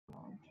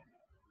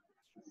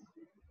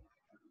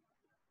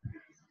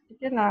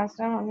कि last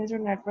time हमने जो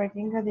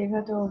नेटवर्किंग का देखा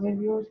तो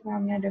ओवरव्यू, उसमें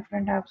हमने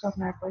डिफरेंट टाइप्स ऑफ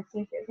नेटवर्क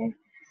देखे थे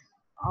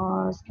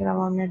और उसके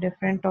अलावा हमने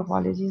डिफरेंट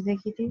टोपोलॉजीज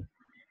देखी थी।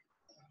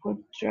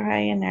 कुछ जो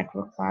है ये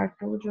नेटवर्क पार्ट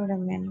 2 जो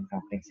रिमेनिंग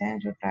टॉपिक्स हैं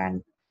जो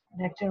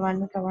लेक्चर 1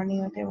 में कवर नहीं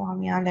होते, वो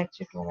हम यहाँ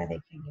लेक्चर 2 में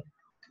देखेंगे।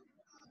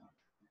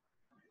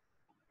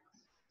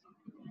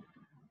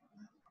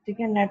 ठीक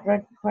है,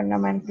 network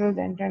fundamentals,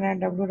 internet,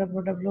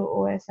 W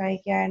OSI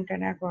क्या है,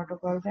 internet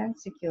protocols and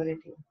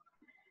security.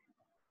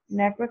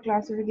 Network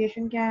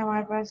classification क्या है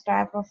हमारे पास?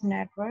 Type of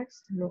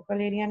networks,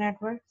 local area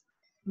network,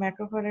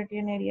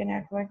 metropolitan area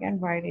network and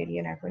wide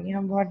area network. ये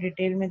हम बहुत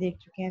डिटेल में देख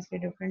चुके हैं, इसके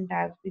डिफरेंट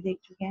टाइप्स भी देख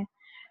चुके हैं।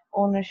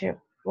 Ownership,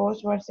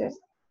 close versus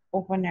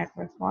open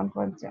network. कौन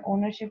कौन से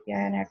ओनरशिप क्या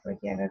है नेटवर्क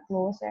की? अगर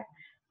क्लोज है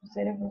तो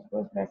सिर्फ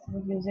उसको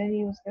स्पेसिफिक यूजर ही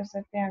यूज कर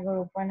सकते हैं, अगर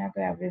ओपन है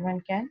तो एवरीवन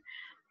कैन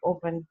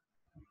ओपन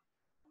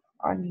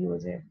और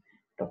यूज इट।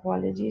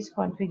 टोपोलॉजीज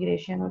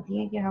कॉन्फ़िगरेशन होती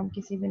है कि हम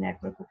किसी भी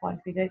नेटवर्क को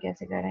कॉन्फ़िगर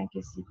कैसे कर रहे हैं,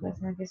 किस सीक्वेंस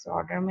में, किस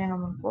ऑर्डर में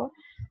हम उनको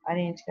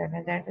अरेंज कर रहे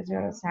हैं। That is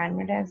your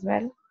assignment as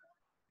well,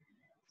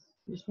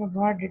 जिसमें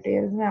बहुत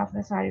डिटेल्स में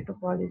आपने सारी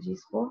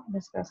टोपोलॉजीज को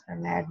डिस्कस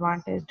करना है।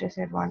 एडवांटेज,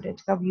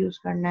 डिसएडवांटेज, कब यूज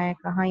करना है,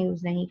 कहाँ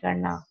यूज नहीं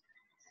करना,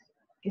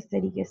 किस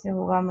तरीके से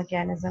होगा,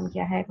 मैकेनिज्म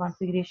क्या है,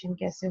 कॉन्फ़िगरेशन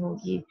कैसे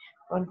होगी,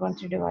 कौन कौन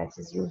सी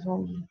डिवाइसेस यूज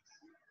होंगी।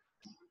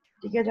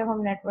 ठीक है, जब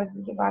हम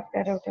नेटवर्किंग की बात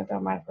कर रहे होते हैं तो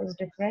हमारे पास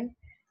डिफरेंट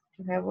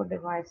जो है वो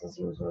डिवाइसेस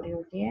यूज हो रही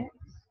होती हैं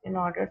in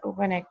order to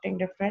connecting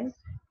different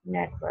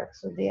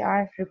networks. So they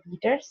are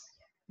repeaters.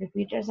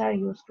 Repeaters are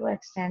used to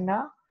extend a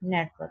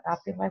network.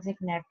 आपके पास एक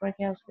नेटवर्क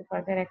है, उसको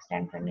फर्दर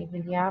एक्सटेंड करने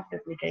के लिए आप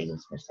रिपीटर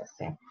यूज कर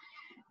सकते हैं।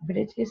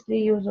 ब्रिज किस लिए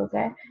यूज होता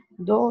है?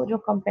 दो जो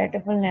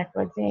कंपेटेबल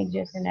नेटवर्क हैं, एक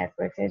जैसे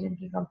नेटवर्क है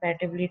जिनकी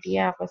कंपेटेबिलिटी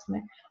है आपस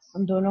में,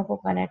 उन दोनों को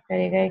कनेक्ट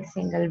करेगा एक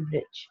सिंगल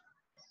ब्रिज।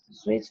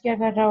 स्विच क्या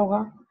कर रहा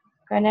होगा?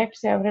 Connect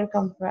several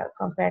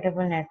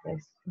compatible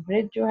networks.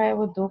 Bridge जो है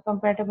वो दो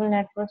कंपैटिबल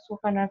नेटवर्क्स को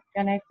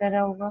कनेक्ट कर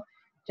रहा होगा,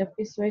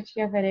 जबकि स्विच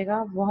क्या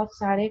करेगा? बहुत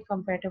सारे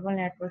कंपैटिबल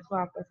नेटवर्क्स को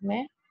आपस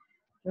में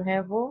जो है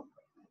वो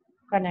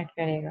कनेक्ट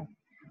करेगा।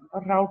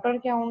 और राउटर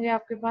क्या होंगे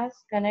आपके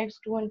पास? Connects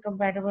to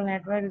incompatible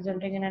network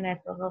resulting in a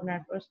network of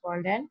networks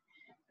called an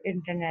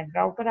internet.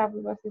 Router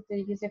आपके पास किस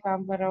तरीके से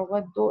काम कर रहा होगा?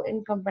 दो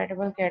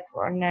इनकम्पैटिबल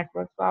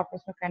नेटवर्क को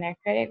आपस में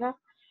कनेक्ट करेगा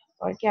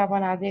और क्या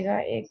बना देगा?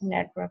 एक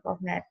network of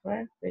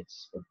network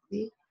which would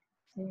be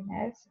same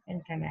as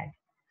internet.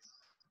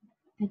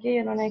 ठीक है,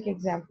 इन्होंने एक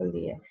एग्जांपल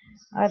दी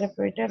है।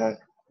 रिपीटर और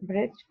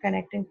ब्रिज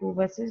कनेक्टिंग टू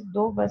बसेस।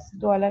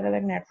 दो अलग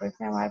अलग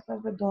नेटवर्क हैं हमारे पास,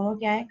 पर दोनों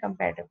क्या है?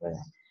 कंपेटेबल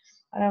हैं।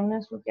 और हमने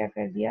उसको क्या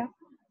कर दिया?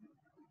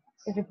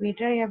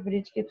 रिपीटर या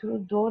ब्रिज के थ्रू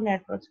दो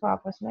नेटवर्क्स को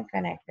आपस में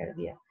कनेक्ट कर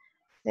दिया।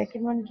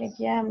 सेकेंड वन क्या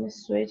किया? हमने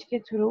स्विच के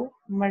थ्रू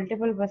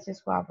मल्टीपल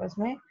बसेस को आपस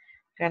में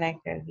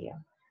कनेक्ट कर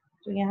दिया।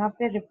 तो यहाँ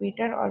पे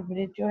रिपीटर और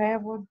ब्रिज जो है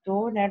वो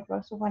दो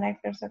नेटवर्क्स को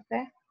कनेक्ट कर सकता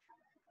है,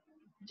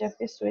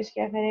 जबकि स्विच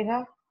क्या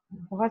करेगा?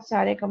 बहुत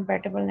सारे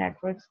कंपेटेबल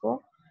नेटवर्क्स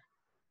को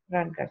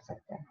रन कर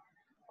सकता है।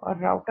 और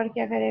राउटर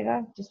क्या करेगा?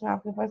 जिसमें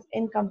आपके पास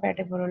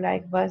इनकम्पेटेबल हो,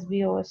 लाइक बस भी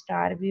हो,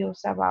 स्टार भी हो,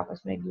 सब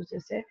आपस में एक दूसरे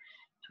से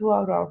थ्रू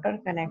आउट राउटर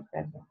कनेक्ट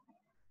कर दो।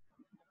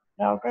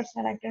 Routers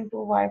connecting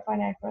to Wi-Fi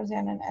networks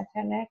and an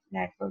Ethernet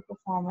network to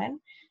form an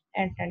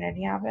internet.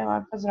 यहाँ पे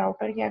हमारे पास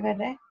राउटर क्या कर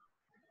रहे हैं?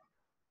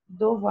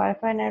 दो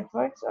वाईफाई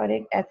नेटवर्क्स और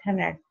एक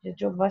एथरनेट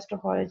जो बस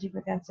टोपोलॉजी पे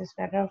कंसिस्ट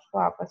कर रहा है उसको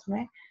आपस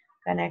में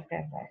कनेक्ट कर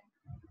रहा है।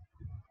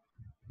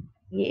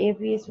 ये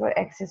AP is for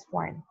access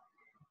point.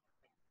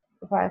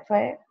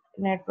 Wifi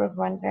network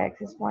 1 का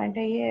एक्सेस पॉइंट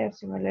है ये, और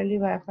सिमिलरली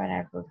वाईफाई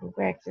नेटवर्क 2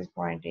 का एक्सेस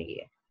पॉइंट है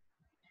ये,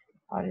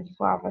 और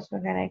इसको आपस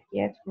में कनेक्ट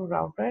किया थ्रू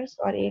राउटर्स।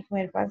 और एक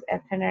मेरे पास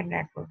एथरनेट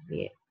नेटवर्क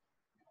भी है।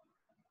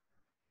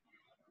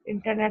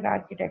 इंटरनेट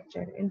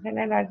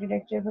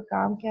आर्किटेक्चर पे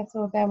काम कैसे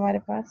होता है हमारे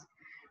पास?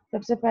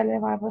 सबसे पहले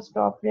हमारे पास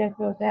टॉप लेयर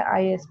पे होता है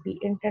आईएसपी,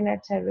 इंटरनेट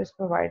सर्विस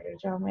प्रोवाइडर,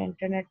 जो हमें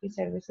इंटरनेट की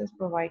सर्विसेज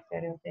प्रोवाइड कर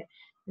रहे होते हैं,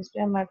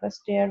 जिसपे हमारे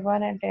पास टीयर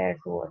 1 एंड टीयर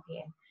 2 होती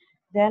है।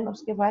 देन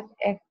उसके बाद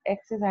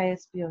एक्सेस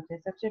आईएसपी होते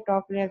हैं। सबसे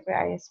टॉप लेयर पे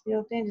आईएसपी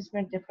होते हैं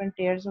जिसमें डिफरेंट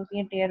टीयर्स होती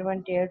हैं, टीयर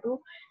 1, टीयर 2,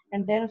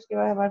 एंड देन उसके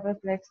बाद हमारे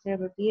पास नेक्स्ट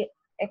लेयर होती है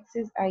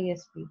access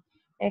ISP,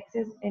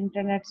 access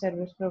internet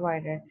service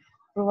provider,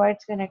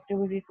 provides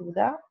connectivity to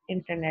the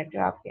internet,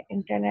 जो आपके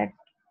इंटरनेट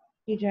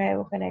की जो है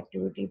वो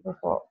कनेक्टिविटी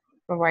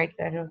प्रोवाइड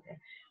कर रहे होते हैं।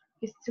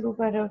 किस थ्रू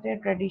कर रहे होते हैं?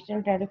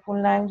 ट्रेडिशनल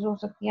टेलीफोन लाइन्स हो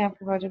सकती हैं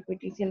आपके पास, जो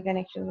पीटीसीएल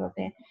कनेक्शन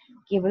होते हैं,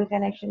 केबल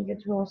कनेक्शन के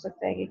थ्रू हो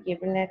सकता है कि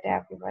केबल नेट है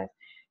आपके पास,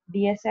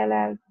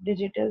 डीएसएलआर,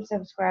 डिजिटल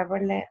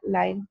सब्सक्राइबर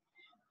लाइन,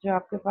 जो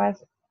आपके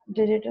पास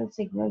डिजिटल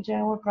सिग्नल जो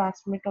है वो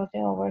ट्रांसमिट होते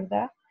हैं over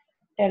the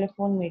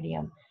telephone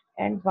medium,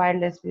 and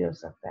wireless भी हो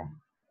सकता है।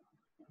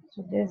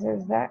 So this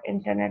is the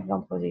internet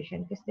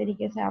composition. किस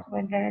तरीके से आपका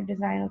इंटरनेट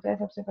डिजाइन होता है?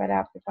 सबसे पहले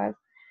आपके पास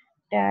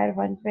टायर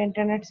 1 पे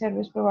इंटरनेट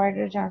सर्विस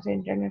प्रोवाइडर, जहाँ से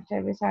इंटरनेट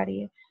सर्विस आ रही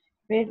है,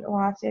 फिर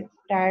वहाँ से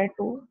टायर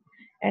 2,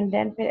 एंड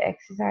देन फिर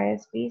एक्सेस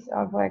आईएसपीज,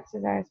 और वो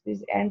access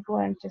आईएसपीज and to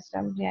and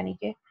system, यानी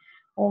कि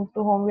होम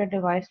टू होम या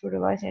device to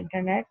device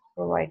internet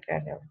provide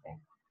कर रहे होते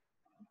हैं।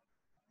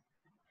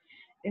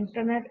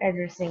 Internet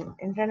addressing.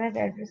 इंटरनेट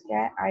एड्रेस क्या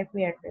है?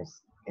 IP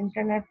address,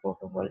 internet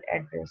protocol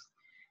address,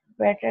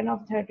 pattern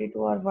of 32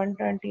 और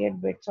 128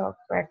 bits of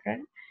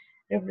pattern,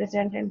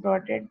 represent in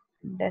dotted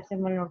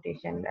decimal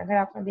notation. अगर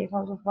आपने देखा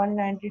हो तो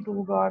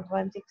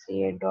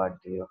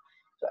 192.168.0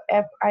 तो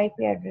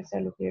आईपी एड्रेस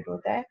एलोकेट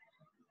होता है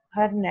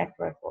हर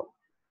नेटवर्क को।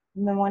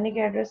 Mnemonic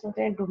एड्रेस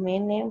होते हैं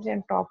domain names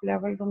and top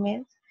level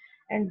domains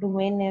and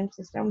domain name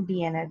system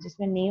DNS,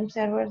 जिसमें name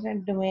servers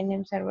and domain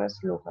name servers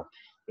local,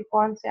 कि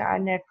कौन से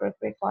नेटवर्क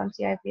पे कौन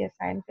सी आईपी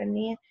असाइन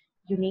करनी है।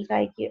 यूनिक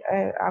आई की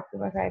आपके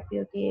पास आईपी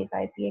होती है, एक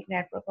आईपी एक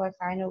नेटवर्क को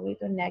असाइन हो गई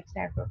तो नेक्स्ट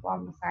नेटवर्क को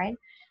हम असाइन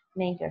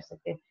नहीं कर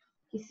सकते।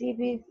 किसी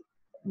भी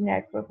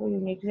नेटवर्क को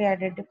यूनिकली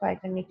आइडेंटिफाई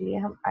करने के लिए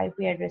हम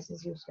आईपी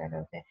एड्रेसेस यूज कर रहे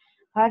होते हैं।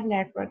 हर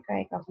नेटवर्क का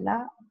एक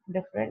अपना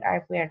डिफरेंट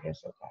आईपी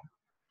एड्रेस होता है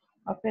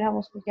और फिर हम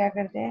उसको क्या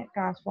करते हैं,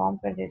 ट्रांसफॉर्म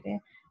कर देते हैं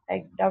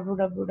लाइक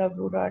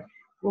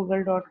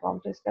www.google.com।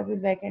 तो इसका भी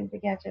बैकएंड पे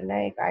क्या चल रहा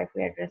है, एक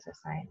आईपी एड्रेस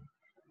असाइन है।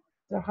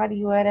 तो हर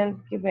यूआरएल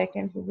के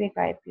बैकएंड पे भी एक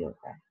आईपी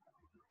होता है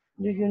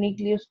जो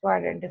यूनिकली उसको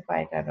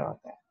आइडेंटिफाई कर रहा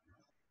होता है।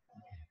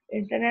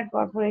 Internet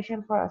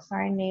corporation for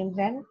assign names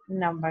and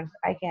numbers,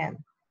 आईकैन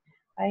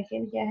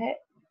क्या है,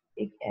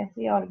 एक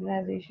ऐसी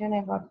ऑर्गेनाइजेशन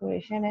है,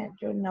 कॉर्पोरेशन है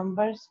जो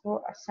नंबर्स को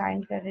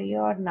असाइन कर रही है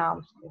और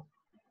नाम्स को,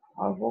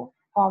 और वो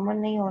कॉमन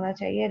नहीं होना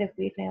चाहिए,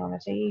 रिपीट नहीं होना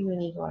चाहिए,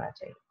 यूनिक होना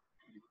चाहिए।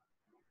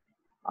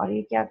 और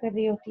ये क्या कर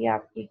रही होती है,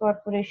 आपकी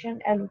कॉर्पोरेशन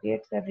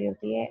एलोकेट कर रही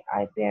होती है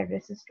आईपी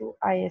एड्रेसेस टू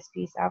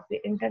आईएसपीज, आपके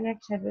इंटरनेट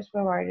सर्विस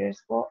प्रोवाइडर्स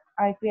को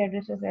आईपी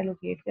एड्रेसेस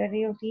एलोकेट कर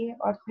रही होती है।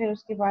 और फिर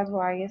उसके बाद वो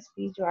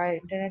आईएसपी जो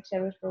इंटरनेट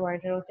सर्विस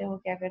प्रोवाइडर होते हैं वो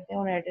क्या करते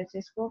हैं, उन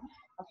एड्रेसेस को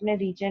अपने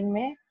रीजन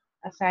में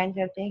असाइन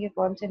करते हैं कि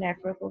कौन से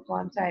नेटवर्क को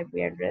कौन सा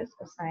आईपी एड्रेस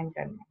असाइन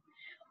करना है।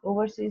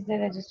 Overseas the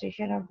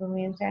registration of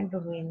domains and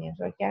domain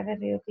names, और क्या कर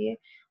रही होती है,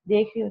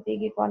 देख रही होती है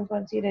कि कौन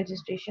कौन सी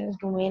रजिस्ट्रेशन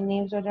डोमेन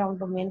नेम्स, और जो हम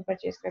डोमेन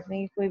परचेज करते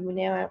हैं, कोई भी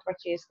नेम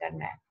परचेज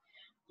करना है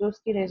तो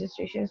उसकी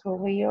रजिस्ट्रेशन हो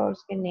गई है और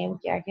उसके नेम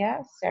क्या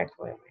क्या सेट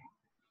हुए हुए हैं।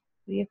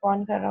 तो ये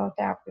कौन कर रहा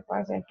होता है, आपके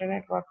पास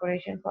internet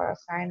corporation for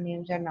assign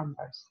names and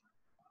numbers.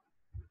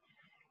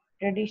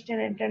 Traditional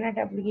internet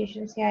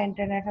application क्या है,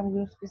 इंटरनेट हम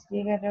यूज किस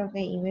लिए कर रहे होते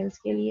हैं, ईमेल्स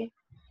के लिए।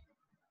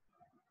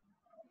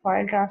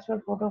 फाइल ट्रांसफर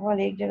प्रोटोकॉल,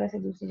 एक जगह से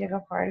दूसरी जगह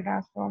फाइल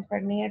ट्रांसफर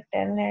करनी है।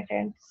 Telnet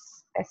and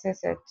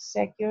SSH,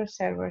 secure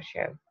server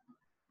shell.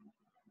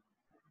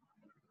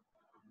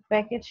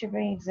 Package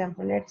shipping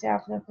example, late से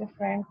आपने अपने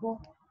फ्रेंड को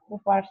वो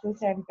पार्सल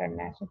सेंड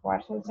करना है, तो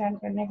पार्सल सेंड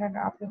करने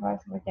का आपके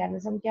पास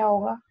मैकेनिज्म क्या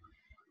होगा,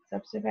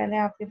 सबसे पहले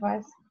आपके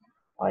पास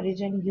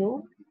origin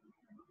you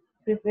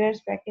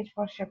prepares package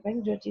for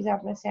shipping, जो चीज़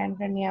आपने सेंड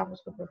करनी है आप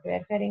उसको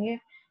प्रिपेयर करेंगे,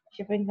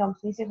 शिपिंग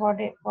कंपनी से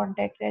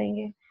कांटेक्ट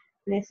करेंगे,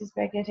 places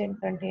package in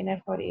container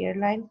for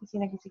airline, किसी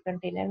न किसी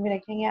कंटेनर में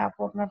रखेंगे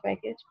आपको अपना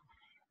पैकेज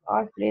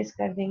और प्लेस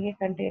कर देंगे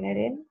कंटेनर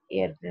इन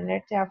एयरप्लेन।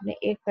 लेट से आपने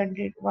एक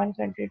country, one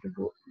country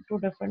to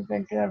different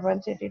country और one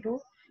city to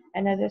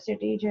another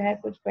city जो है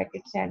कुछ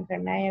पैकेट सेंड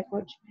करना है, या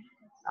कुछ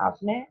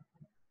आपने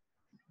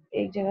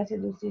एक जगह से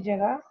दूसरी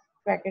जगह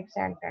पैकेट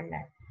सेंड करना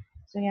है।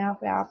 तो यहाँ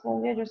पे आप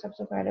होंगे जो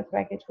सबसे पहले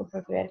पैकेज को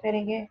प्रिपेयर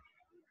करेंगे,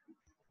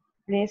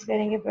 प्लेस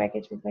करेंगे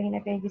पैकेज को कहीं ना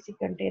कहीं किसी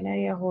कंटेनर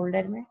या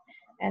होल्डर में,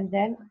 एंड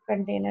देन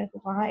कंटेनर को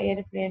कहाँ,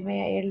 एयरप्लेन में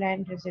या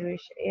एयरलाइन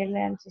रिजर्वेशन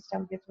एयरलाइन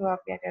सिस्टम के थ्रू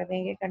आप क्या कर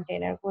देंगे,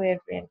 कंटेनर को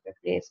एयरप्लेन पे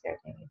प्लेस कर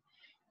देंगे।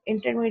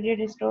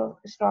 इंटरमीडिएट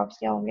स्टॉप्स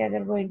क्या होंगे,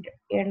 अगर वो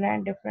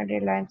एयरलाइन डिफरेंट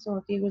एयरलाइन से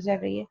होती गुजर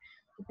रही है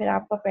तो फिर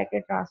आपका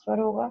पैकेट ट्रांसफर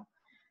होगा,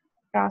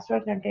 transfer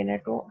container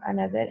to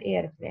another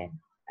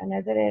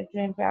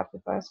airplane पे आपके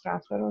पास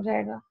ट्रांसफर हो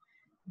जाएगा।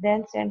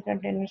 Then send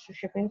container to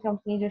shipping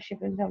company, जो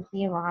शिपिंग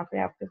कंपनी है वहाँ पे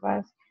आपके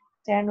पास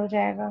सेंड हो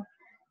जाएगा।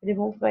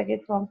 Remove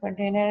packet from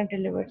container and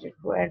deliver it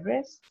to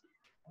address,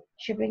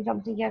 shipping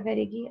company क्या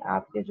करेगी,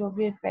 आपके जो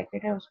भी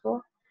पैकेट है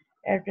उसको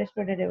एड्रेस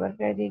पे डिलीवर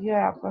कर देगी और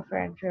आपका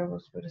फ्रेंड जो है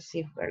उसको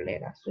रिसीव कर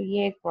लेगा। तो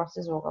ये एक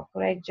प्रोसेस होगा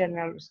पूरा एक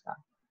जनरल उसका।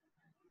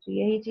 तो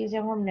यही चीज़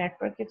जब हम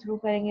नेटवर्क के थ्रू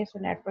करेंगे, तो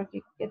नेटवर्क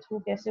के थ्रू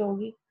कैसे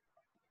होगी,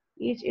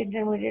 each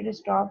intermediate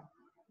stop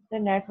the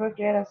network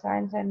layer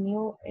assigns a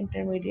new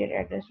intermediate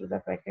address to the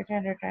packet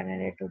and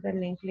returns it to the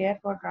link layer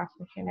for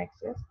transmission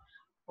access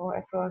or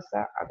across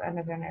the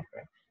another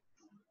network।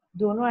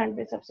 दोनों and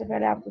पे सबसे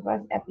पहले आपके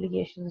पास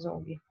applications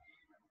होंगी।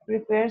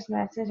 Prepares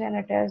message and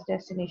attach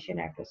destination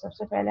address,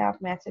 सबसे पहले आप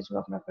message को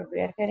अपना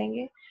प्रिपेयर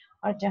करेंगे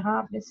और जहां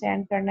आपने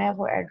सेंड करना है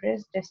वो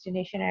एड्रेस,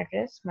 डेस्टिनेशन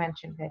एड्रेस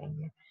मेंशन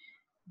करेंगे।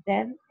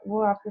 देन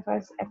वो आपके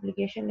पास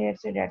एप्लीकेशन लेयर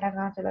से डाटा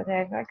कहाँ चला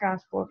जाएगा,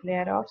 transport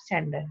layer of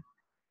sender.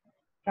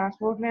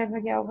 Transport layer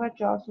में क्या होगा,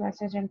 जॉब्स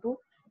मैसेज इनटू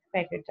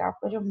पैकेट्स,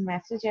 आपका जो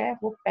मैसेज है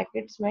वो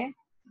पैकेट्स में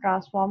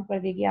ट्रांसफॉर्म कर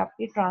देगी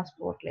आपकी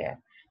ट्रांसपोर्ट लेयर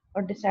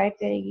और डिसाइड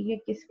करेगी कि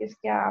किस किस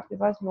क्या आपके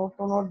पास नोट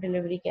टू नोट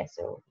डिलीवरी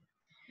कैसे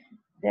होगी।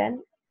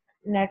 देन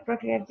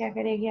नेटवर्क लेयर क्या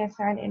करेगी,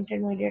 assign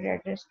intermediate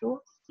address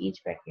to each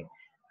packet,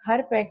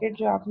 her packet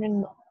जो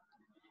आपने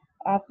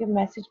आपके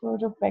मैसेज को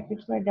जो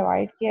पैकेट्स में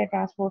डिवाइड किया है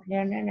ट्रांसपोर्ट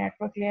लेयर ने,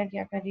 नेटवर्क लेयर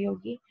क्या कर रही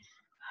होगी,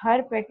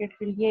 हर पैकेट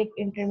के लिए एक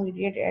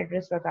इंटरमीडिएट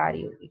एड्रेस बता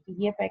रही होगी कि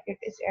ये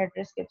पैकेट इस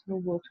एड्रेस के थ्रू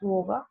गो थ्रू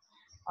होगा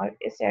और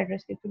इस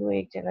एड्रेस के थ्रू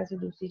एक जगह से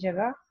दूसरी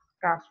जगह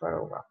ट्रांसफर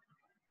होगा।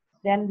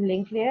 देन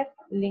लिंक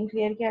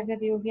लेयर क्या कर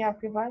रही होगी,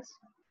 आपके पास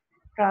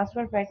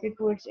transfer packet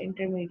to it's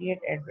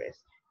intermediate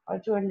address, और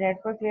जो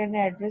नेटवर्क लेयर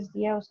ने एड्रेस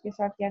दिया उसके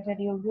साथ क्या कर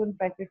रही होगी, उन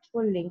पैकेट्स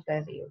को लिंक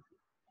कर रही होगी।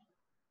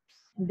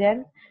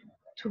 देन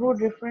थ्रू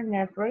डिफरेंट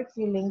नेटवर्क्स,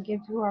 ये लिंक के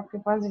थ्रू आपके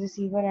पास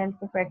रिसीवर एंड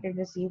पे पैकेट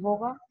रिसीव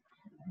होगा।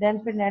 देन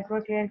फिर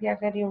नेटवर्क लेयर क्या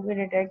कर रही होगी,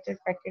 detect that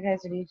packet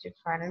has reached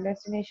it's final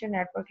destination.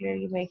 Network layer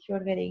ये मेक श्योर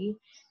करेगी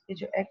कि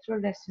जो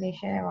एक्चुअल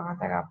डेस्टिनेशन है वहां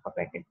तक आपका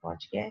पैकेट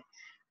पहुंच गया है।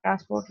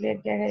 ट्रांसपोर्ट लेयर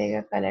क्या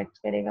करेगा, कलेक्ट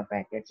करेगा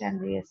पैकेट्स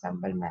एंड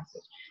रीअसेंबल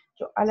मैसेज।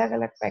 जो अलग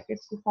अलग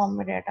पैकेट्स की फॉर्म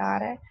में डाटा आ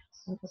रहा है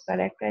उनको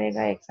कलेक्ट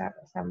करेगा, एक साथ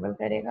असेंबल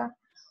करेगा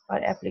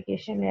और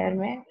एप्लीकेशन लेयर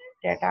में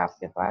डाटा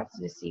आपके पास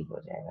रिसीव हो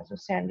जाएगा। तो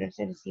सेंडर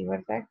से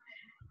रिसीवर तक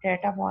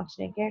डाटा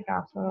पहुंचने के,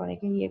 ट्रांसफर होने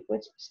के ये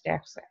कुछ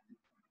स्टेप्स है।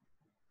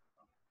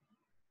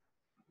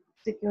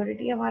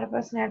 सिक्योरिटी हमारे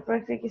पास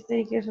नेटवर्क से किस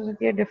तरीके से हो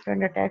सकती है,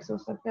 डिफरेंट अटैक्स हो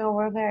सकते हैं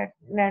ओवर द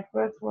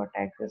नेटवर्क। वो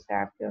अटैक्स इस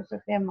टाइप के हो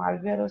सकते हैं,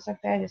 मालवेयर हो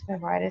सकता है जिसमें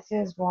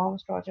viruses,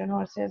 bombs, Trojan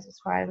horses,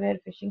 spyware,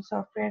 fishing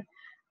software,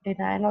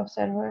 denial of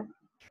server,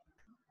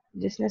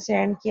 जिसने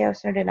सेंड किया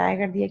उसने डिनाई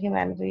कर दिया कि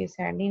मैंने तो ये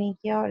सेंड ही नहीं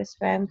किया, और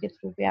स्पैम के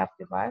थ्रू पे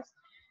आपके पास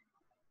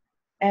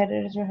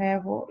एरर जो है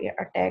वो या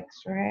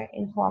अटैक्स जो है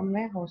इन फॉर्म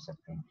में हो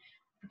सकते हैं।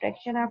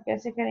 प्रोटेक्शन आप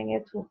कैसे करेंगे,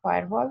 थ्रू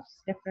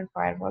फायरवॉल्स, डिफरेंट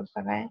फायरवॉल्स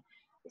लगाएं,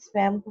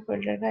 स्पैम को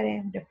फिल्टर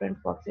करें, डिफरेंट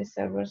प्रॉक्सी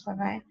सर्वर्स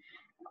लगाएं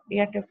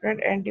या डिफरेंट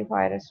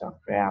एंटीवायरस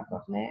सॉफ्टवेयर आप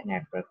अपने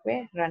नेटवर्क पे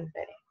रन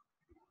करें।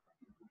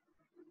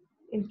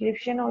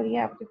 इंक्रिप्शन हो रही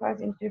है आपके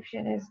पास,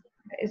 इंक्रिप्शन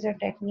इज अ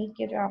टेक्निक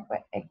के जो आपका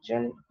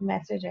एक्चुअल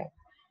मैसेज है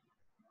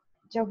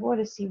जब वो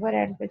रिसीवर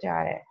एंड पे जा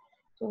रहा है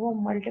तो वो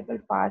मल्टीपल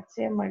पाथ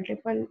से,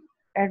 मल्टीपल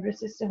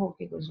एड्रेसेस से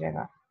होके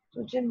गुजरेगा।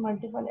 तो जिन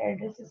मल्टीपल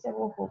एड्रेसेस से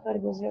वो होकर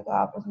गुजरे तो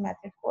आप उस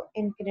मैसेज को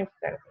इनक्रिप्ट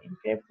कर दें।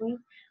 इनक्रिप्ट मीन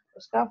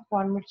उसका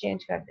फॉर्मेट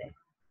चेंज कर दें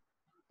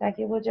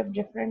ताकि वो जब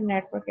डिफरेंट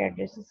नेटवर्क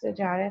एड्रेसेस से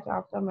जा रहे हैं तो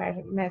आपका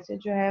मैसेज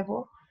जो है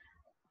वो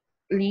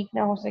लीक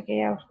ना हो सके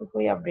या उसको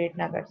कोई अपडेट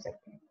ना कर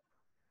सके।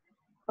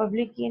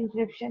 पब्लिक की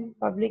इंक्रिप्शन,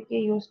 पब्लिक के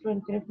यूज टू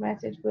इंक्रिप्ट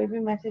मैसेज, कोई भी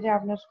मैसेज है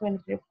आपने उसको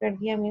इंक्रिप्ट कर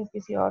दिया मीन्स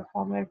किसी और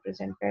फॉर्म में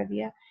रिप्रेजेंट कर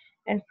दिया।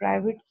 एंड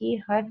प्राइवेट की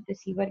हर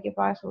रिसीवर के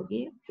पास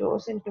होगी जो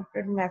उस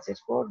इंक्रिप्टेड मैसेज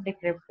को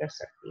डिक्रिप्ट कर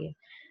सकती है।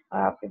 और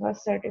आपके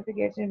पास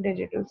सर्टिफिकेट्स एंड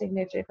डिजिटल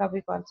सिग्नेचर का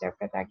भी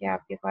कॉन्सेप्ट है ताकि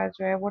आपके पास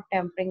जो है वो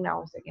टेम्परिंग ना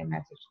हो सके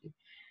मैसेज की।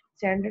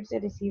 सेंडर से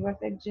रिसीवर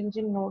तक जिन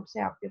जिन नोड से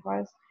आपके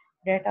पास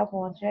डाटा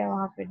पहुंच रहा है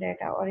वहाँ पे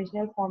डाटा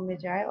ओरिजिनल फॉर्म में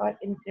जाए और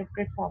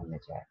इनक्रिप्टेड फॉर्म में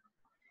जाए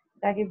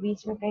ताकि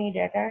बीच में कहीं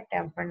डाटा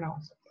टेम्पर ना हो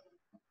सके।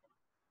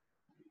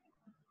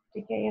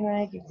 ठीक है, ये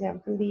मैंने एक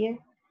एग्जांपल दी है।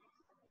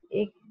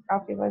 एक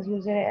आपके पास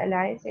यूजर है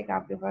एलाइस, एक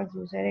आपके पास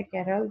यूजर है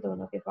कैरल,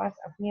 दोनों के पास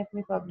अपनी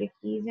अपनी पब्लिक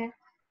कीज हैं।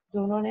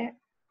 दोनों ने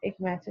एक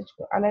मैसेज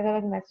को, अलग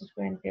अलग मैसेज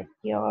को एनक्रिप्ट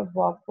किया और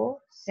बॉब को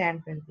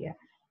सेंड कर दिया।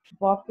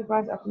 बॉब के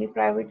पास अपनी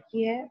प्राइवेट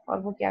की है और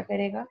वो क्या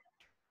करेगा,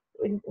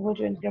 वो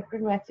जो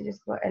एनक्रिप्टेड मैसेजेस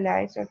को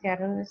एलाइस और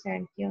कैरल ने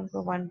सेंड किया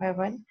उनको वन बाय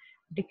वन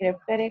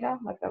डिक्रिप्ट करेगा,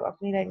 मतलब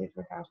अपनी लैंग्वेज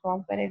में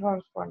ट्रांसफॉर्म करेगा और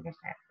उसको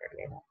अंडरस्टैंड कर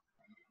लेगा।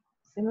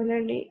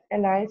 सिमिलरली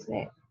एलाइस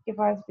ने के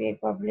पास भी एक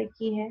पब्लिक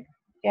की है,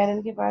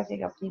 कैरल के पास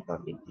एक अपनी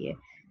पब्लिक की है,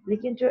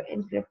 लेकिन जो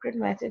इनक्रिप्टेड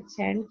मैसेज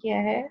सेंड किया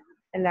है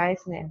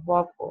एलाइस ने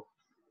बॉब को,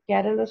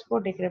 कैरल उसको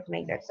डिक्रिप्ट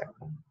नहीं कर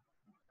सकता।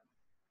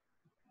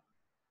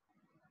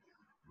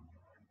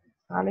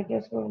 हालांकि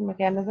उसको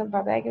मैकेनिज्म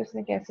पता है कि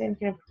उसने कैसे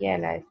इनक्रिप्ट किया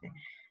एलाइस ने,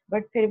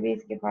 बट फिर भी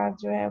इसके पास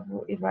जो है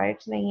वो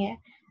राइट्स नहीं है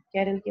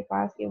कैरल के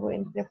पास कि वो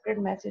इनक्रिप्टेड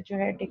मैसेज जो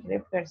है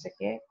डिक्रिप्ट कर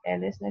सके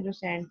एलिस ने जो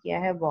सेंड किया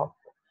है बॉब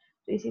को।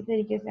 तो इसी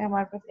तरीके से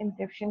हमारे पास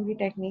इंक्रिप्शन की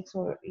टेक्निक्स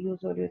यूज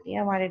हो रही होती है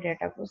हमारे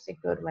डाटा को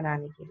सिक्योर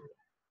बनाने के लिए।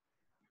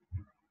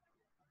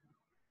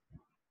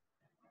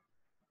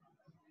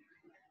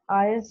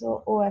 ISO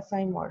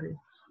OSI model,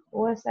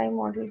 OSI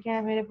model क्या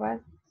है मेरे पास,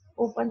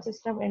 open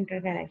system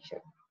interconnection,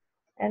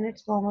 and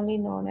it's commonly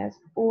known as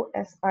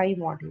OSI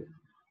model.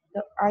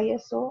 The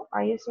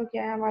ISO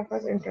क्या है हमारे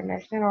पास,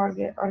 इंटरनेशनल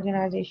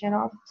ऑर्गेनाइजेशन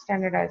ऑफ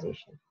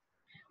स्टैंडर्डाइजेशन।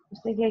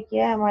 उसने क्या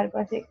किया है, हमारे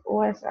पास एक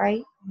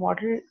OSI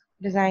मॉडल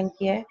डिजाइन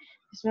किया है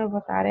जिसमें वो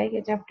बता रहा है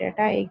कि जब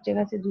डाटा एक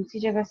जगह से दूसरी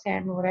जगह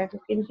सेंड हो रहा है तो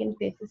किन किन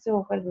प्लेसेस से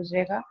होकर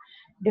गुजरेगा।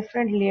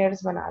 डिफरेंट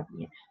लेयर्स बना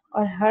दिए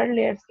और हर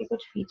लेयर्स के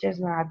कुछ फीचर्स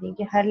बना दिए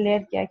कि हर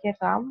लेयर क्या क्या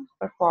काम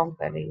परफॉर्म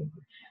कर रही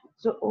होगी।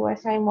 सो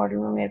OSI मॉडल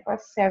में मेरे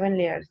पास 7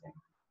 लेयर्स हैं।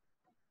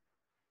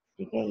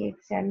 ठीक है, ये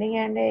एक सेंडिंग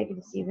एंड है, एक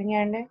रिसीविंग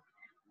एंड है।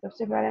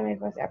 सबसे पहले मेरे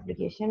पास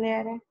एप्लीकेशन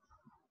लेयर है,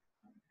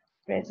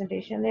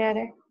 प्रेजेंटेशन लेयर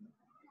है,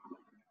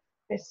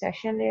 फिर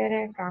सेशन लेयर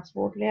है,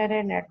 ट्रांसपोर्ट लेयर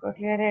है, नेटवर्क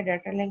लेयर है,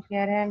 डाटा लिंक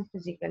लेयर है एंड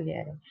फिजिकल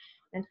लेयर है।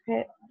 एंड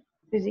फिर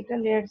फिजिकल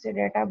लेयर से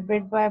data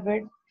bit by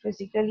bit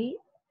physically,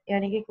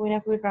 यानी कि कोई ना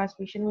कोई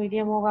ट्रांसमिशन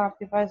मीडियम होगा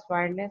आपके पास,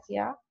 वायरलेस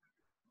या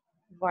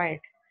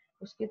वायर्ड,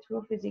 उसके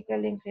थ्रू फिजिकल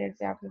लिंक लेयर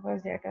से आपके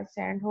पास डाटा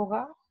सेंड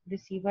होगा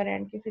रिसीवर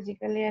एंड के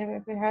फिजिकल लेयर में।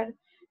 फिर हर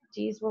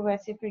चीज वो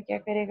वैसे फिर क्या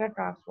करेगा,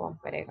 ट्रांसफॉर्म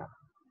करेगा।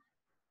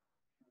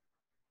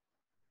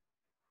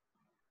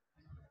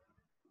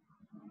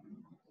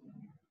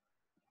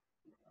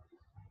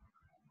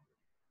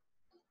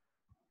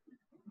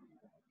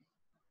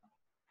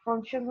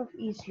 Function of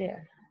each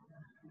layer.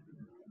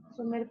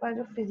 सो मेरे पास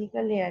जो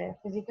फिजिकल लेयर है,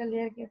 फिजिकल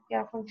लेयर की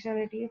क्या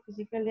फंक्शनलिटी है,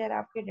 फिजिकल लेयर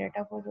आपके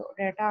डाटा को, जो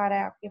डाटा आ रहा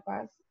है आपके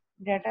पास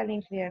डाटा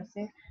लिंक लेयर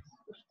से,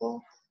 उसको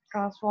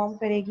ट्रांसफॉर्म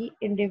करेगी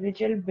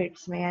इंडिविजुअल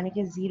बिट्स में, यानी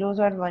कि जीरोस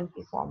और वन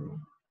की फॉर्म में।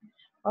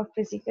 और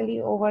physically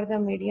over the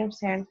medium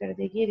send कर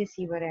देगी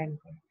रिसीवर एंड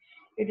पे।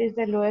 It is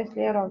the lowest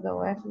layer of the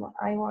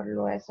OSI model.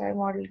 OSI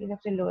model की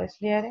सबसे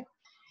लोएस्ट लेयर है।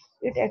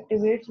 It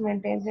activates,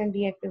 maintains and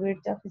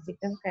डीएक्टिवेट्स the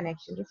physical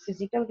connection. जो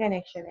फिजिकल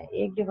कनेक्शन है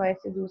एक डिवाइस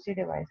से दूसरी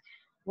डिवाइस,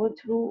 वो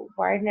थ्रू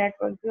वाइड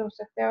नेटवर्क भी हो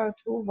सकता है और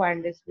थ्रू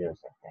वायरलेस भी हो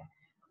सकता है।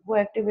 वो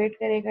एक्टिवेट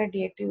करेगा,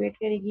 डीएक्टिवेट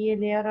करेगी ये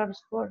लेयर और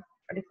उसको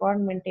रिकॉर्ड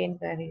मेंटेन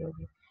कर रही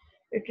होगी।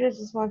 It is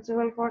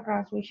responsible for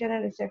transmission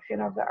and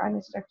reception of the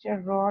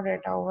unstructured raw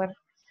data over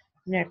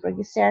network.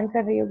 ये सेंड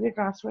कर रही होगी,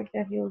 ट्रांसमिट कर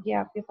रही होगी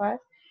आपके पास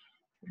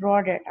रॉ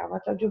डाटा,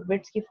 मतलब जो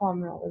बिट्स की फॉर्म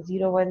में होगा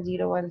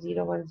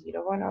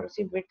 01010101 और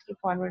उसी बिट्स की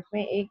फॉर्मेट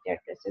में एक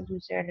एड्रेस से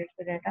दूसरे एड्रेस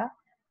पे डाटा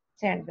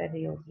सेंड कर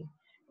रही होगी।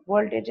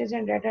 Voltages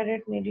and data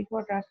rate needed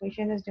for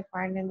transmission is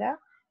defined in the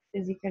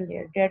physical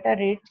layer. Data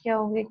rate क्या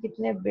होंगे,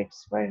 कितने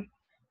बिट्स पर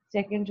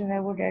सेकंड जो है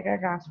वो डाटा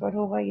ट्रांसफर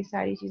होगा, ये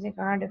सारी चीज़ें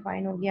कहाँ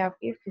डिफाइन होगी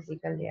आपकी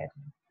फिजिकल लेयर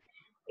में।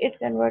 It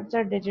converts the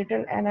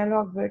digital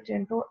analog bits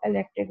into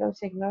electrical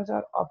signals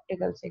और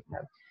optical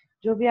signals।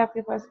 जो भी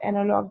आपके पास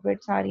एनालॉग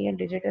बिट्स आ रही हैं,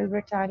 डिजिटल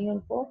बिट्स आ रही हैं,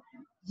 उनको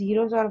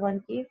जीरोस और वन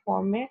की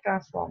फॉर्म में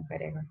ट्रांसफॉर्म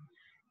करेगा।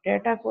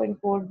 डाटा को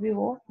इनकोड भी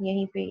वो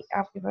यहीं पे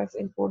आपके पास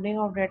इनकोडिंग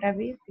ऑफ डाटा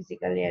भी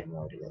फिजिकल लेयर में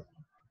हो रही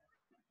होगी।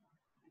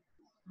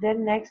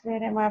 देन नेक्स्ट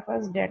लेयर है हमारे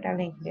पास data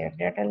link layer.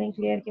 Data link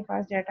layer के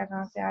पास डाटा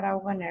कहाँ से आ रहा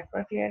होगा,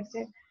 नेटवर्क लेयर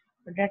से।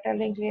 तो डाटा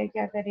लिंक लेयर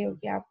क्या कर रही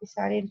होगी, आपकी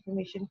सारी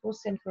इंफॉर्मेशन को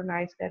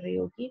सिंक्रोनाइज कर रही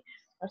होगी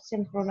और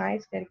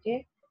सिंक्रोनाइज करके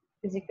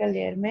फिजिकल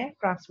लेयर में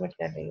ट्रांसमिट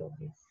कर रही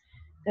होगी।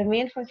 The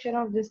main function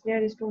of this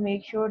layer is to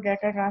make sure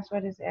data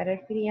transfer is error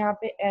free. यहाँ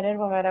पे एरर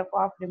वगैरह को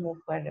आप रिमूव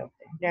कर रहे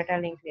होते हैं डाटा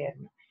लिंक लेयर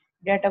में,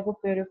 डाटा को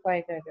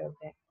प्योरीफाई कर रहे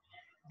होते हैं।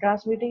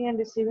 Transmitting and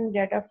receiving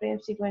data frame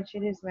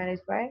sequentially is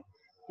manage by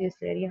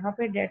this layer. यहाँ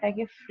पे डाटा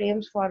के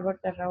फ्रेम्स फॉरवर्ड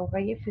कर रहा होगा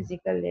ये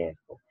फिजिकल लेयर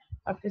को,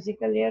 और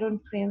फिजिकल लेयर उन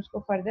फ्रेम्स को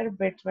फर्दर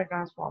बिट्स में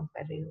ट्रांसफॉर्म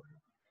कर रही होगी।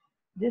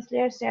 This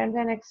layer sends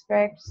and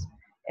expects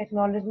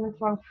acknowledgement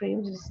from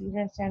frames received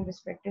and sent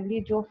respectively।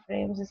 जो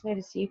frames इसने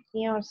receive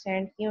किए हैं और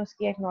send किए हैं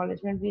उसकी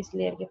acknowledgement भी इस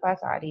layer के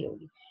पास आ रही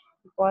होगी।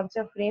 कौन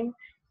सा frame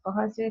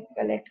कहाँ से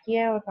collect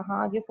किया है और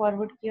कहाँ आगे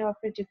forward किया और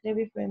फिर जितने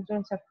भी frames हैं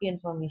उन सबकी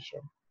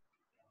information।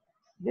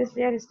 This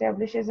layer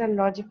establishes a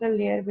logical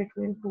layer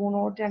between two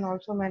nodes and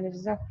also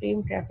manages a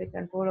frame traffic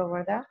control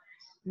over the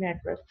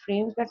network।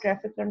 Frames का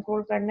traffic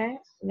control करना है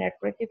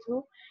network के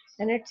through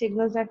and it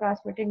signals the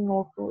transmitting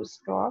node to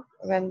stop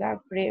when the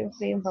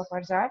frame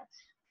buffers are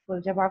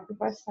full। जब आपके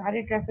पास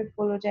सारे traffic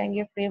full हो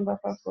जाएंगे, frame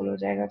buffer full हो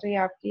जाएगा, तो ये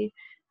आपकी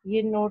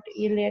ये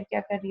layer क्या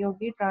कर रही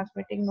होगी,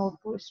 transmitting node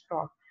to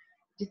stop।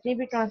 जितनी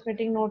भी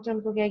ट्रांसमिटिंग नोड्स है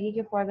उनको कहेगी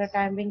कि for the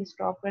time being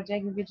stop कर जाए,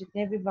 क्योंकि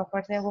जितने भी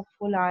बफर्स हैं वो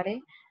फुल आ रहे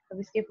हैं। अब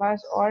इसके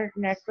पास और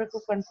नेटवर्क को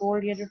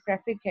कंट्रोल, या जो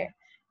ट्रैफिक है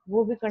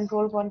वो भी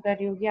कंट्रोल कौन कर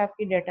रही होगी,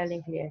 आपकी डाटा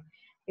लिंक लेयर।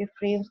 ये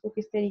फ्रेम्स को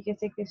किस तरीके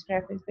से किस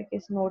ट्रैफिक पे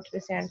किस नोड्स पे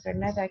सेंड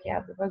करना है ताकि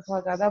आपके पास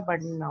बहुत ज़्यादा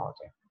बर्डन ना हो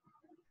जाए।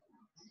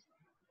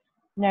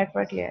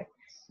 नेटवर्क लेयर,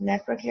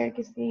 नेटवर्क लेयर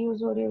किस लिए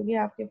यूज हो रही होगी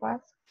आपके पास,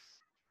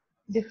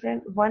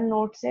 different one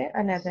node से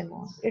another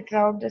node। It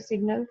routes the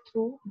signal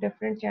through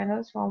different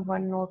channels from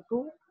one node to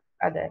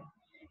other।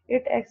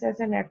 It acts as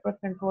a network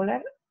controller।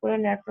 पूरे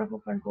नेटवर्क को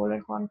कंट्रोलर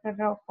कौन कर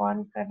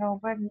रहा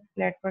होगा,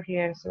 नेटवर्क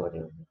लेयर से हो रही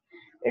होगी।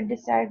 It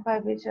decide by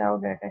which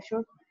route data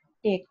should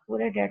take।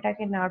 पूरे डाटा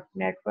के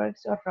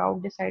नेटवर्क्स और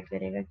राउट डिसाइड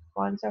करेगा कि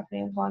कौन सा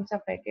फ्रेम कौन सा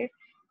पैकेट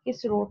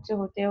किस रोड से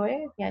होते हुए,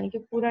 यानी कि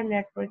पूरा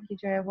नेटवर्क की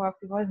जो है वो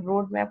आपके पास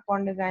रोड मैप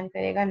कौन डिजाइन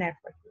करेगा,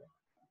 नेटवर्क में।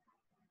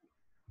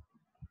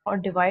 और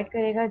डिवाइड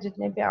करेगा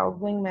जितने भी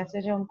आउटगोइंग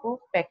मैसेज है उनको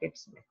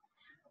पैकेट्स में,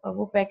 और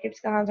वो पैकेट्स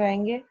कहाँ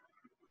जाएंगे,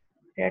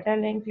 डाटा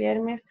लिंक लेयर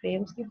में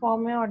फ्रेम्स की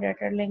फॉर्म में, और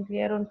डाटा लिंक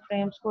लेयर उन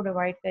फ्रेम्स को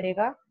डिवाइड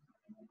करेगा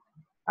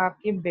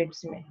आपके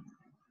बिट्स में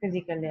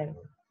फिजिकल लेयर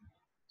में।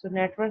 तो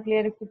नेटवर्क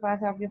लेयर के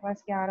पास आपके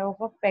पास क्या आ रहा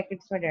होगा,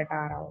 पैकेट्स में डाटा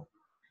आ रहा होगा,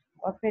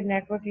 और फिर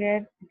नेटवर्क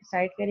लेयर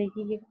डिसाइड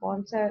करेगी कि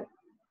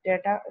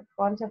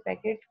कौन सा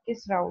पैकेट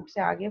किस राउट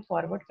से आगे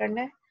फॉरवर्ड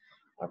करना है।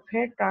 और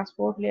फिर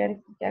ट्रांसपोर्ट लेयर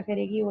क्या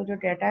करेगी, वो जो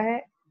डाटा है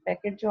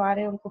पैकेट जो आ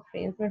रहे हैं उनको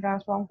फ्रेम्स में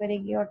ट्रांसफॉर्म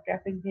करेगी और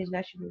ट्रैफिक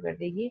भेजना शुरू कर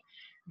देगी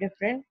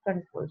डिफरेंट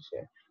कंट्रोल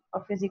से।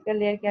 और फिजिकल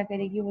लेयर क्या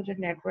करेगी, वो जो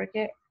नेटवर्क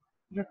है,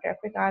 जो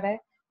ट्रैफिक आ रहा है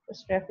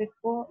उस ट्रैफिक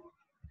को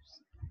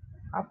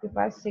आपके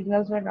पास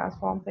सिग्नल्स में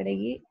ट्रांसफॉर्म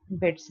करेगी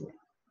बिट्स में।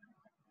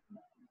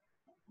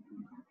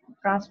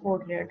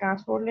 ट्रांसपोर्ट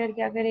लेयर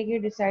क्या करेगी,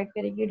 डिसाइड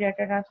करेगी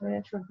data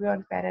transmission should be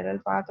on parallel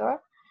path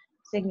और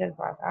सिंगल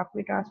पाथ।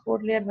 आपकी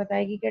ट्रांसपोर्ट लेयर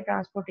बताएगी कि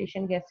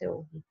ट्रांसपोर्टेशन कैसे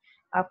होगी,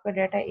 आपका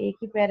डाटा एक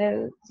ही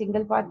पैरेलल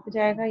सिंगल पाथ पे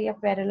जाएगा या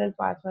पैरेलल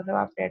पाथ, मतलब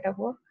आप डाटा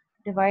को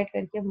डिवाइड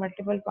करके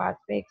मल्टीपल पाथ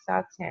पे एक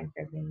साथ सेंड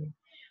कर देंगे।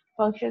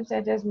 Function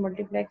such as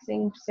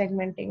multiplexing,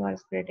 segmenting और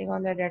splitting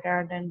on the data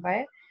are done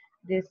by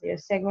this layer.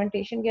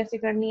 Segmentation कैसे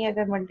करनी है,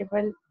 अगर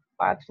मल्टीपल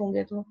पाथ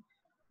होंगे तो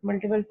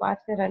मल्टीपल पाथ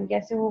पे रन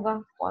कैसे होगा,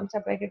 कौन सा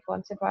पैकेट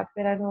कौन से पाथ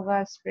पे रन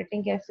होगा,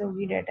 स्प्लिटिंग कैसे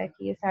होगी डाटा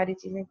की, ये सारी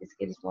चीज़ें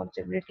किसकी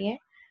रिस्पॉन्सिबिलिटी है,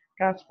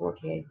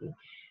 ट्रांसपोर्ट लेयर की।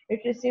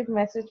 It receive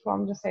message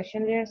from the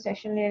session layer.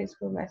 Session layer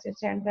इसको मैसेज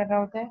सेंड कर रहा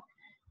होता है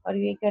और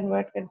ये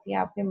कन्वर्ट करती है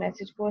आपके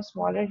मैसेज को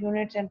smaller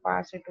units and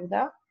pass it to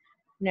the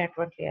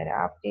network layer है।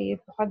 आपके ये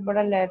बहुत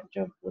बड़ा लेयर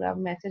जो पूरा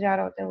मैसेज आ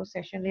रहा होता है वो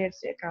सेशन लेयर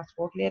से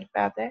ट्रांसपोर्ट लेयर पे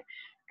आता है।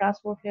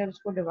 ट्रांसपोर्ट लेयर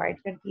उसको डिवाइड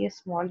करती है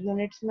स्मॉल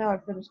यूनिट्स में और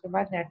फिर उसके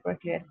बाद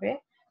नेटवर्क लेयर पे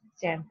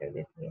सेंड कर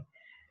देती है।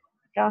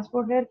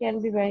 Transport layer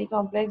can be very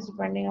complex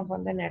depending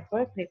upon the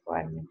network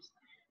requirements.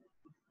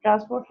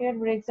 Transport layer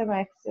breaks the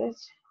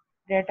message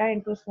data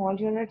into small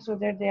units so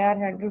that they are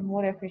handled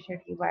more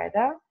efficiently by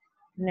the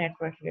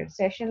network layer.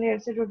 Session layer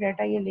से जो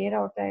data ये ले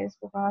रहा होता है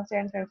इसको कहाँ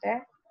send करता है,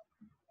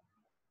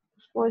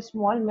 उसको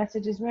स्मॉल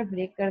मैसेजेस में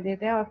ब्रेक कर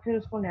देता है और फिर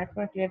उसको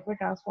नेटवर्क लेयर पर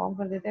ट्रांसफॉर्म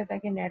कर देता है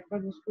ताकि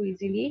नेटवर्क उसको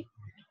इजीली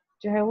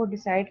जो है वो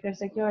डिसाइड कर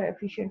सके और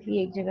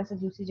एफिशिएंटली एक जगह से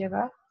दूसरी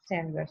जगह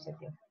सेंड कर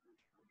सके।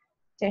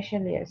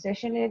 सेशन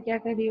लेयर क्या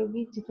कर रही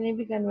होगी, जितने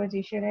भी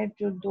कन्वर्जेशन है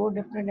जो दो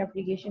डिफरेंट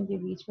एप्लीकेशन के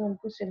बीच में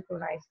उनको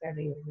सिंक्रोनाइज कर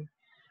रही होगी।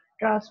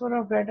 Transfer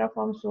of data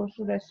from source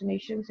to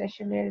destination,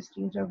 session layer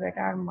streams of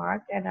data are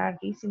marked and are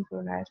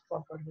desynchronized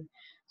properly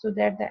so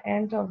that the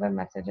ends of the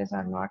messages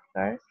are not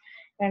cut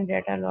and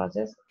data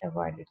losses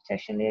avoided.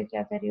 Session layer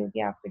क्या कर रही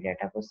होगी, आपके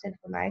data को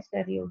synchronise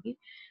कर रही होगी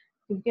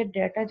क्योंकि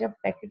डाटा जब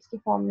पैकेट्स की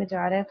फॉर्म में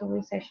जा रहा है तो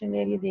वो सेशन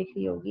लेयर ये देख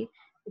रही होगी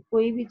कि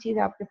कोई भी चीज़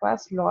आपके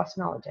पास लॉस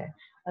ना हो जाए।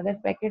 अगर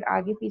पैकेट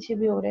आगे पीछे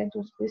भी हो रहे हैं तो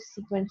उसको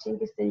सीक्वेंसिंग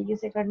किस तरीके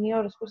से करनी है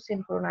और उसको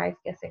सिंक्रोनाइज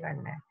कैसे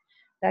करना है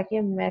ताकि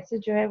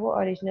मैसेज जो है वो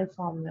ओरिजिनल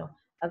फॉर्म में हो।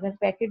 अगर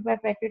पैकेट बाय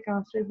पैकेट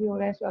ट्रांसफर भी हो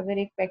रहा है तो अगर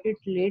एक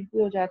पैकेट लेट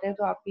भी हो जाता है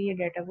तो आपके ये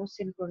डाटा को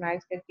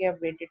सिंक्रोनाइज करके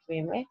अपडेटेड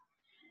वे में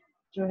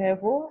जो है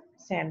वो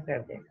सेंड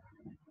कर दे।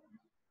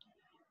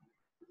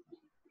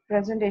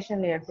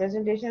 Presentation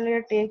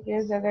layer take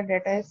care that the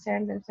data is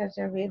sent in such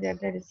a way that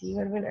the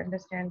receiver will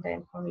understand the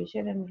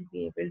information and will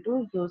be able to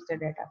use the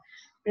data.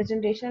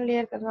 Presentation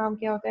layer का काम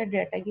क्या होता है,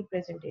 data की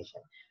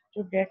presentation.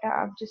 जो data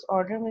आप जिस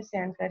order में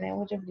सेंड कर रहे हैं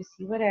वो जब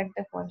रिसीवर एंड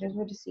तक पहुंचे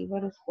तो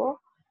रिसीवर उसको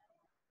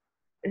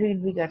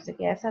रीड भी कर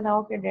सके। ऐसा ना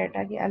हो कि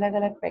डाटा के अलग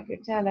अलग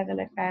पैकेट्स हैं, अलग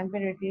अलग टाइम पे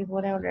रिट्रीव हो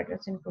रहे हैं और डाटा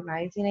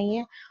सिंक्रोनाइज ही नहीं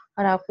है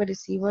और आपका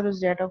रिसीवर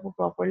उस डाटा को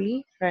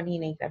प्रॉपरली रन ही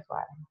नहीं कर पा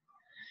रहा है।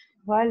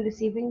 While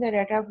receiving the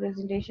data,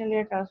 presentation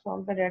layer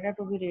transforms the data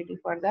to be ready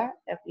for the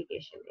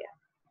application layer.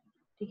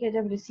 ठीक है,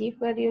 जब रिसीव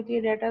कर रही होती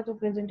है डाटा तो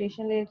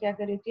प्रेजेंटेशन लेयर क्या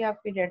कर रही होती है,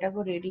 आपके डाटा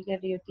को रेडी कर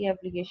रही होती है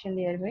एप्लीकेशन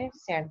लेयर में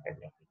सेंड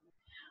करने के लिए।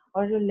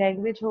 और जो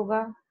लैंग्वेज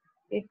होगा,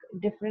 एक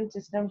डिफरेंट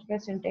सिस्टम्स का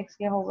सिंटेक्स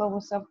क्या होगा, वो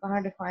सब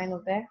कहाँ डिफाइन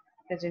होता है,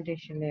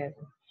 प्रेजेंटेशन लेयर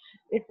में।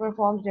 It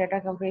performs data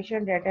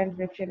compression, data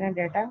encryption and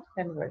data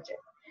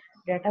conversion.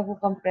 Data को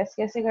कंप्रेस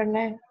कैसे करना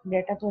है,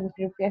 डाटा को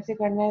एन्क्रिप्ट कैसे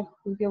करना है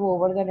क्योंकि वो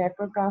ओवर द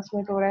नेटवर्क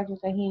ट्रांसमिट हो रहा है तो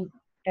कहीं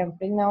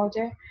टेम्परिंग ना हो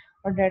जाए,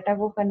 और डाटा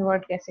को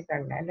कन्वर्ट कैसे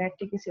करना है,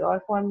 डाटा किसी और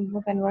फॉर्म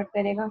में कन्वर्ट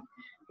करेगा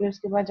फिर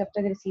उसके बाद जब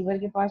तक रिसीवर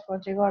के पास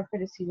पहुंचेगा और फिर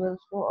रिसीवर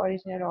उसको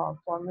ओरिजिनल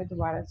फॉर्म में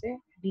दोबारा से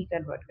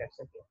डीकन्वर्ट कर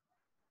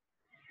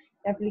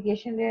सके।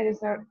 Application layer is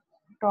the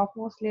top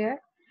most layer,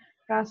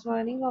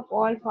 transferring of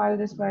all file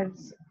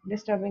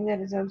disturbing the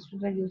results to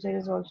the user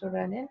is also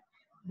done in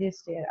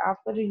this layer.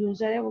 आपका जो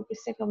यूजर है वो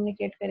किससे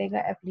कम्युनिकेट करेगा,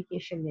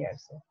 एप्लीकेशन लेयर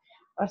से,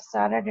 और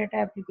सारा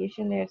डाटा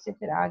एप्लीकेशन लेयर से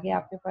फिर आगे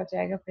आपके पास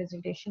जाएगा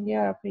प्रेजेंटेशन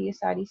लेयर और फिर ये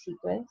सारी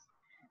सीक्वेंस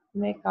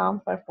में काम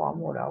परफॉर्म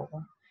हो रहा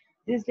होगा।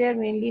 This layer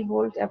mainly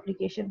holds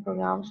application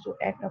programs to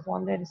act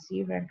upon the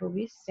received and to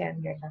be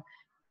sent data.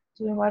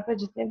 तो हमारे पास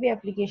जितने भी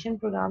एप्लीकेशन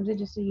प्रोग्राम्स है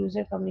जिससे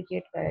यूजर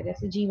कम्युनिकेट करे,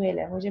 जैसे जीमेल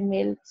है, मुझे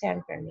मेल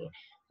सेंड करनी है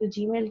तो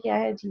जीमेल क्या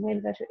है,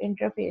 जीमेल का जो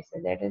इंटरफेस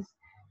है दैट इज,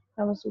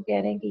 हम उसको कह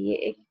रहे हैं कि ये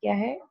एक क्या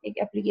है, एक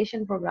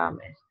एप्लीकेशन प्रोग्राम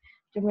है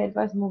जो मेरे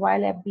पास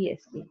मोबाइल ऐप भी है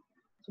इसकी।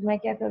 तो मैं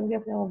क्या करूँगी,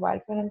 अपने मोबाइल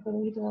पर रन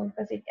करूँगी तो मेरे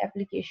पास एक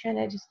एप्लीकेशन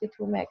है जिसके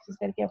थ्रू मैं एक्सेस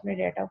करके अपने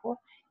डाटा को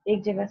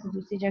एक जगह से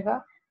दूसरी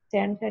जगह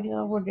सेंड कर रही हूँ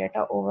और वो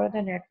data over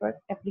the network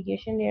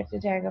application layer से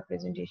जाएगा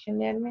प्रेजेंटेशन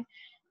लेयर में।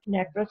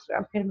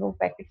 नेटवर्क फिर वो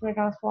पैकेट में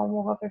ट्रांसफॉर्म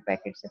होगा, फिर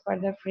पैकेट से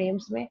फर्दर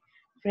फ्रेम्स में,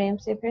 फ्रेम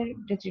से फिर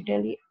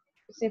डिजिटली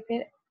से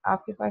फिर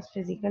आपके पास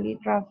फिजिकली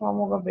ट्रांसफॉर्म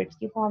होगा बिट्स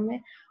की फॉर्म में,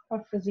 और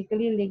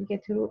फिजिकली लिंक के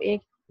थ्रू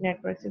एक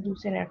नेटवर्क से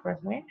दूसरे नेटवर्क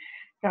में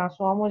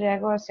ट्रांसफॉर्म हो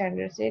जाएगा और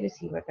सेंडर से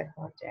रिसीवर तक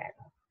पहुंच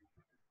जाएगा।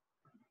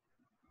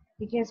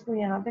 ठीक है, इसको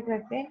यहाँ तक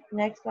रखते हैं।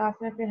 नेक्स्ट क्लास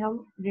में फिर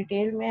हम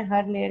डिटेल में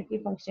हर लेयर की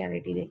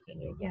फंक्शनैलिटी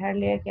देखेंगे कि हर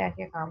लेयर क्या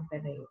क्या काम कर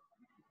रही है।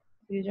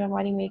 ये जो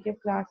हमारी मेकअप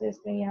क्लास है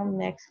इसमें हम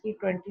नेक्स्ट की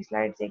 20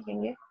 स्लाइड्स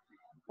देखेंगे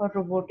और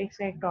रोबोटिक्स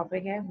का एक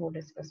टॉपिक है वो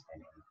डिस्कस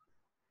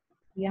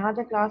करेंगे। यहाँ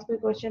तक क्लास कोई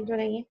क्वेश्चन तो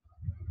नहीं है?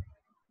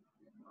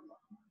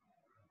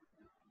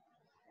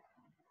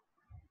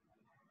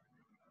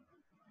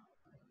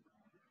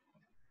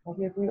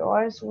 ओके, कोई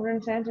और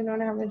स्टूडेंट्स हैं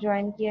जिन्होंने हमें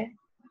ज्वाइन किया है?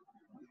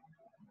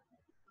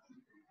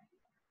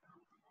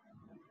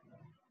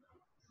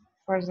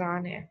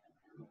 फरजान है।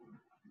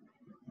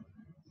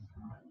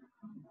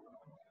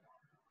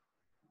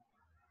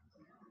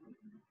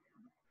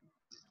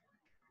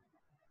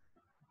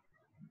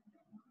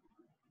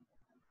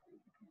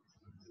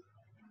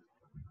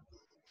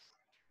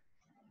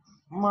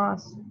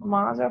 मास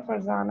मास और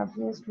फरजान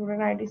अपनी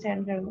स्टूडेंट आईडी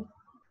सेंड कर दो।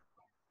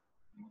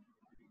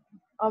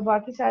 और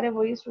बाकी सारे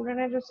वही स्टूडेंट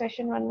हैं जो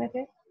सेशन 1 में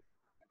थे?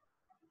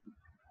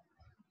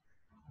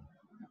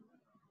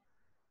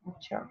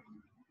 अच्छा,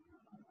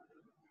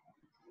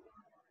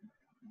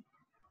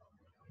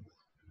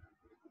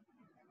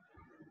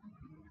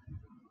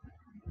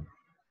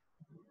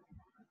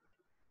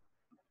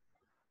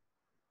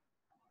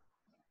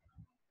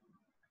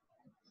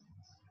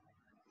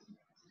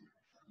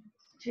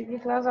 ठीक है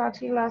क्लास, आज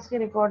की क्लास के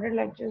रिकॉर्डेड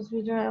लेक्चर्स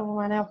भी जो है वो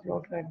मैंने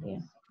अपलोड कर दिए।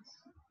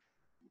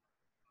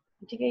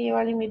 ठीक है, ये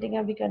वाली मीटिंग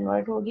अभी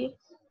कन्वर्ट होगी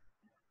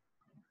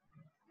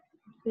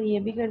तो ये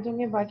भी कर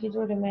दूंगी, बाकी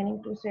जो रिमेनिंग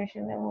 2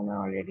 सेशन है वो मैं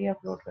ऑलरेडी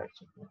अपलोड कर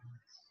चुकी हूँ।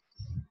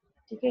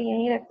 ठीक है,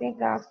 यहीं रखते हैं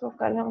क्लास को।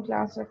 कल हम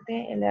क्लास रखते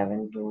हैं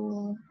 11 to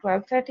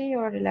 12:30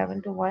 और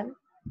 11 to 1।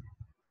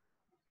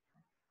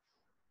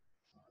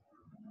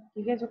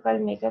 ठीक है, जो कल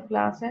मेकअप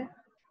क्लास है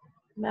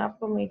मैं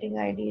आपको मीटिंग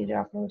आईडी जो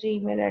आपने मुझे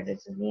ईमेल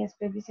एड्रेस दी है इस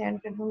पर भी सेंड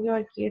कर दूंगी,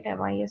 और कीट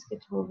MIS के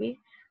थ्रू भी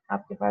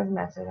आपके पास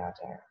मैसेज आ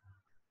जाएगा।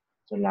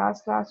 तो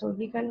लास्ट क्लास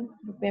होगी कल,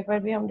 पेपर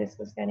भी हम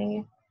डिस्कस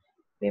करेंगे,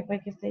 पेपर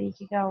किस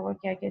तरीके का होगा,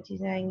 क्या क्या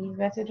चीज़ें आएंगी।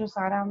 वैसे जो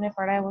सारा हमने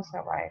पढ़ा है वो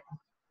सब आएगा,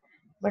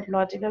 बट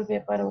लॉजिकल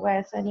पेपर होगा।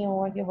 ऐसा नहीं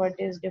होगा कि what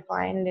is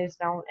define list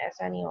down,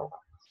 ऐसा नहीं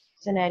होगा,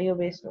 सिनेरियो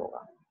बेस्ड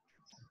होगा।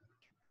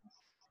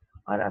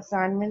 और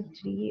असाइनमेंट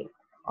 3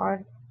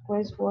 और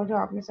क्विज 4 जो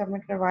आपने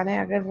सबमिट करवाना है,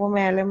 अगर वो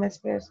मैं LMS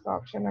पे उसका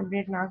ऑप्शन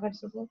अपडेट ना कर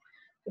सकूँ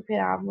तो फिर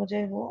आप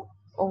मुझे वो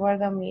ओवर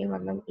द मेल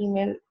मतलब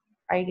ईमेल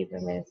आईडी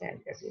पे मेरे सेंड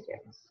कर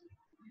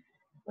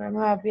दीजिएगा।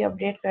 मैं अभी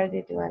अपडेट कर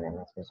देती हूँ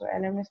LMS पे, सो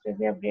LMS पे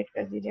भी अपडेट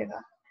कर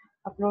दीजिएगा,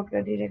 अपलोड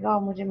कर दीजिएगा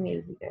और मुझे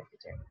मेल भी कर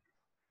दीजिएगा।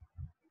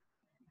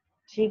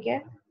 ठीक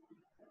है,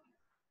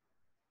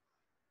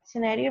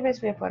 सिनेरियो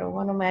बेस्ड पेपर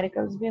होगा,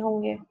 न्यूमेरिकल्स भी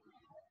होंगे,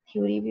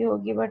 थ्योरी भी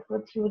होगी, बट वो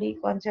थ्योरी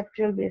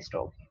कॉन्सेप्चुअल बेस्ड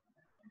होगी।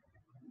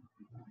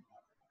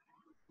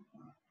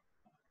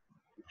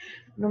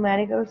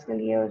 न्यूमेरिकल्स के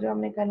लिए जो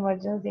हमने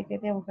कन्वर्जन्स देखे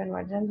थे वो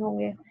कन्वर्जन्स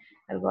होंगे,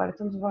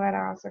 एल्गोरिथम्स वगैरह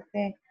आ सकते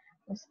हैं।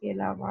 उसके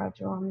अलावा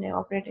जो हमने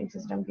ऑपरेटिंग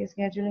सिस्टम के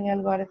स्केजुलिंग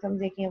एल्गोरिथम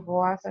देखे हैं वो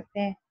आ सकते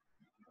हैं।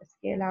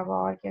 इसके अलावा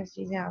और क्या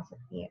चीज़ें आ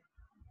सकती हैं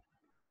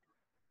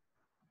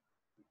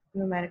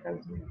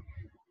न्यूमेरिकल्स में,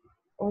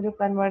 वो जो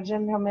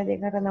कन्वर्जन हमने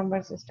देखा था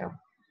नंबर सिस्टम,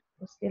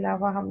 उसके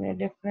अलावा हमने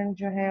डिफरेंट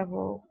जो है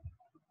वो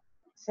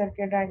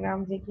सर्किट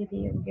डायग्राम देखी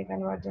थी, उनके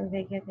कन्वर्जन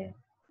देखे थे।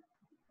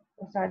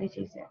 वो सारी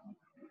चीज़ें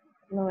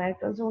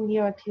न्यूमेरिकल्स होंगी,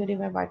 और थ्योरी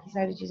में बाकी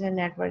सारी चीज़ें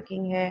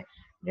नेटवर्किंग है,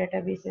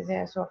 डेटाबेसेस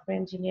है, सॉफ्टवेयर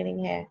इंजीनियरिंग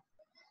है,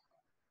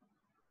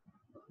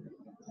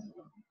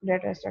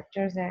 डेटा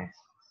स्ट्रक्चर्स हैं,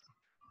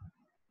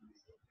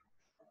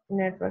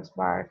 नेटवर्क्स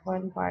पार्ट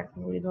 1 पार्ट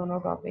 2 ये दोनों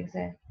टॉपिक्स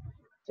हैं,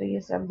 तो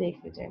ये सब देख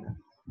लीजिएगा।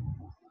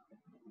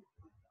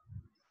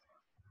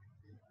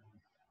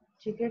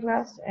 ठीक है,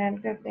 क्लास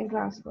एंड करते हैं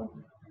क्लास को।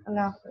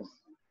 अल्लाह हाफिज़।